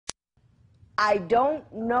I don't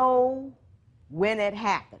know when it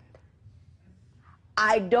happened.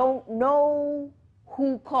 I don't know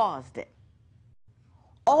who caused it.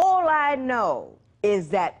 All I know is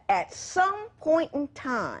that at some point in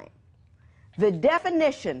time, the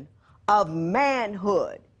definition of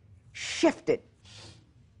manhood shifted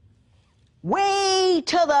way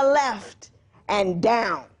to the left and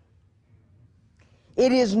down.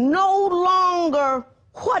 It is no longer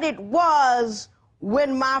what it was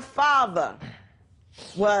when my father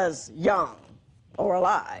was young or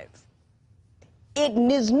alive. It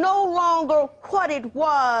is no longer what it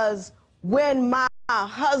was when my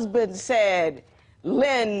husband said,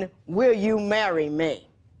 "Lynn, will you marry me?"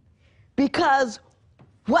 Because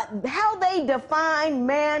how they define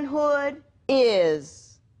manhood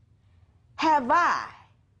is, have I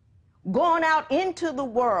gone out into the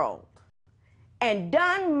world and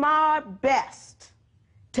done my best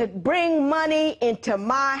to bring money into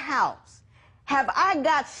my house? Have I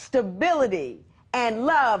got stability and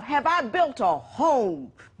love? Have I built a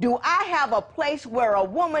home? Do I have a place where a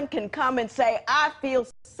woman can come and say, I feel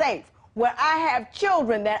safe, where I have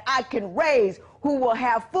children that I can raise who will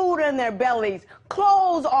have food in their bellies,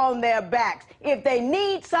 clothes on their backs? If they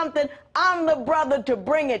need something, I'm the brother to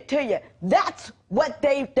bring it to you. That's what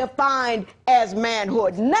they've defined as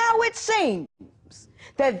manhood. Now it seems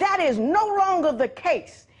that that is no longer the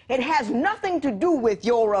case. It has nothing to do with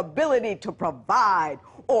your ability to provide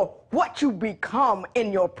or what you become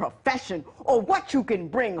in your profession or what you can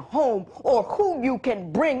bring home or who you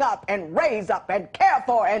can bring up and raise up and care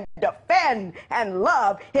for and defend and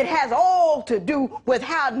love. It has all to do with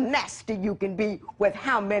how nasty you can be with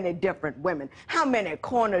how many different women, how many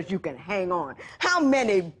corners you can hang on, how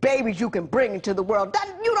many babies you can bring into the world.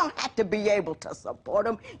 You don't have to be able to support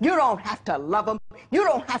them. You don't have to love them. You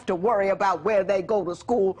don't have to worry about where they go to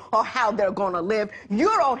school or how they're going to live. You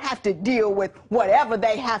don't have to deal with whatever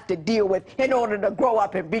they have to deal with in order to grow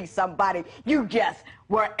up and be somebody. You just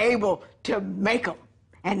were able to make them,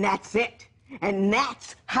 and that's it. And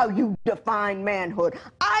that's how you define manhood.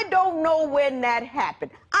 I don't know when that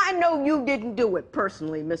happened. I know you didn't do it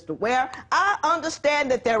personally, Mr. Ware. I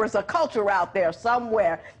understand that there is a culture out there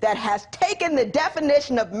somewhere that has taken the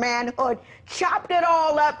definition of manhood, chopped it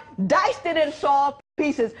all up, diced it in soft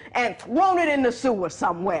pieces, and thrown it in the sewer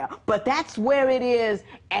somewhere. But that's where it is,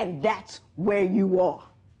 and that's where you are.